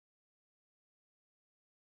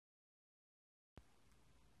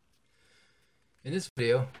In this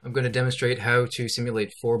video, I'm going to demonstrate how to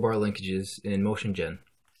simulate 4-bar linkages in MotionGen.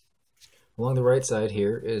 Along the right side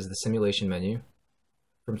here is the simulation menu.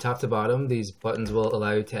 From top to bottom, these buttons will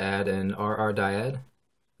allow you to add an RR dyad,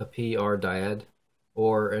 a PR dyad,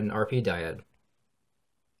 or an RP dyad.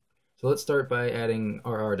 So let's start by adding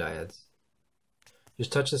RR dyads.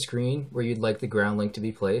 Just touch the screen where you'd like the ground link to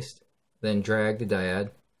be placed, then drag the dyad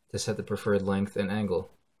to set the preferred length and angle.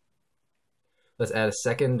 Let's add a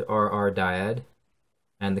second RR dyad,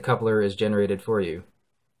 and the coupler is generated for you.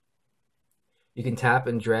 You can tap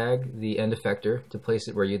and drag the end effector to place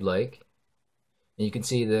it where you'd like, and you can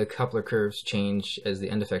see the coupler curves change as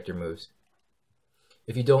the end effector moves.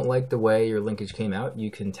 If you don't like the way your linkage came out,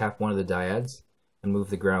 you can tap one of the dyads and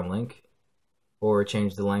move the ground link, or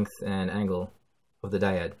change the length and angle of the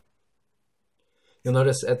dyad. You'll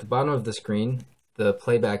notice at the bottom of the screen, the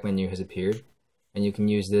playback menu has appeared, and you can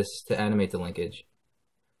use this to animate the linkage.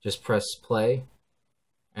 Just press play,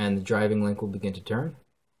 and the driving link will begin to turn.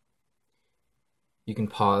 You can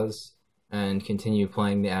pause and continue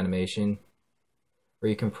playing the animation, or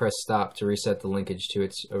you can press stop to reset the linkage to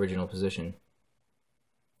its original position.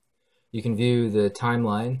 You can view the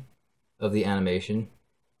timeline of the animation,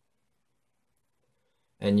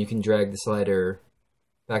 and you can drag the slider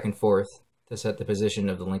back and forth to set the position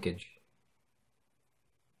of the linkage.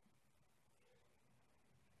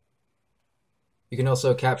 You can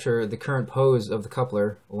also capture the current pose of the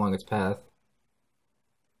coupler along its path,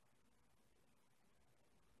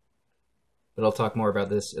 but I'll talk more about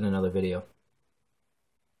this in another video.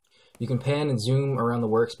 You can pan and zoom around the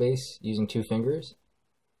workspace using 2 fingers.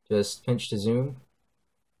 Just pinch to zoom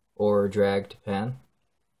or drag to pan.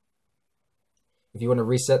 If you want to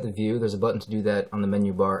reset the view, there's a button to do that on the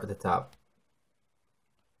menu bar at the top.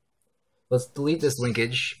 Let's delete this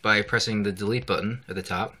linkage by pressing the delete button at the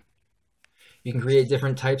top. You can create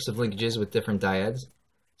different types of linkages with different dyads.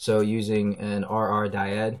 So using an RR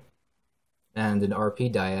dyad and an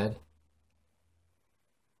RP dyad,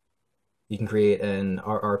 you can create an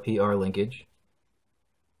RRPR linkage.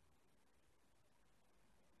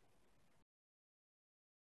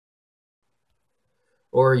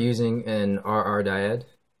 Or using an RR dyad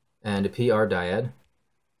and a PR dyad,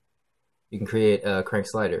 you can create a crank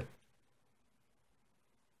slider.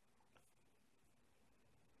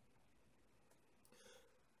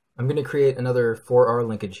 I'm going to create another 4R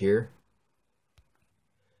linkage here,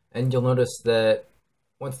 and you'll notice that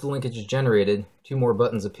once the linkage is generated, 2 more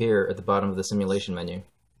buttons appear at the bottom of the simulation menu.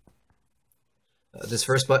 This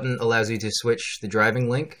first button allows you to switch the driving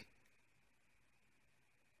link,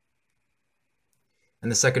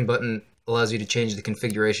 and the second button allows you to change the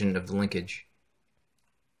configuration of the linkage.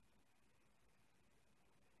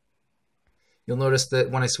 You'll notice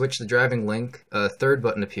that when I switch the driving link, a third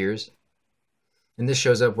button appears, and this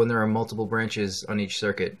shows up when there are multiple branches on each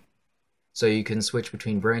circuit. So you can switch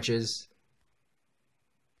between branches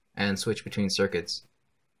and switch between circuits.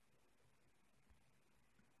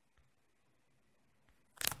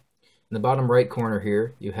 In the bottom right corner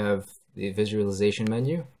here, you have the visualization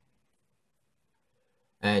menu.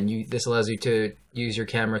 And this allows you to use your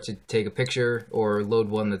camera to take a picture or load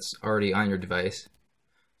one that's already on your device.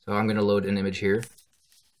 So I'm going to load an image here.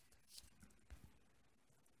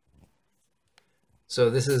 So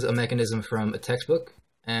this is a mechanism from a textbook,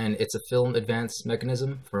 and it's a film advance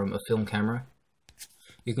mechanism from a film camera.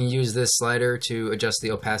 You can use this slider to adjust the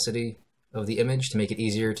opacity of the image to make it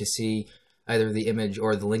easier to see either the image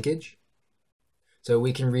or the linkage. So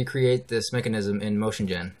we can recreate this mechanism in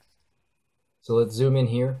MotionGen. So let's zoom in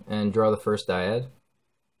here and draw the first dyad.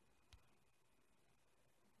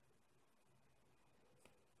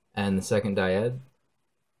 And the second dyad.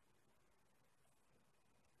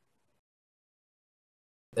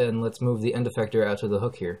 And let's move the end effector out to the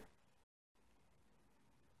hook here.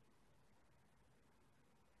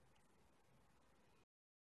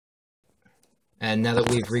 And now that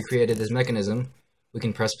we've recreated this mechanism, we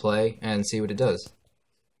can press play and see what it does.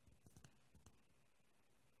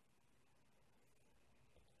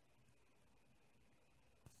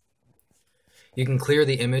 You can clear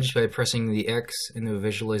the image by pressing the X in the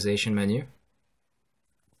visualization menu.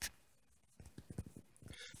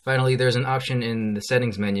 Finally, there's an option in the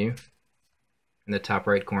settings menu in the top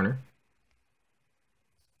right corner.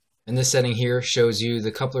 And this setting here shows you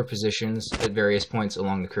the coupler positions at various points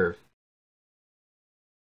along the curve.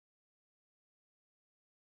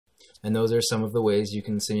 And those are some of the ways you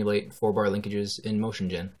can simulate 4-bar linkages in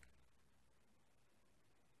MotionGen.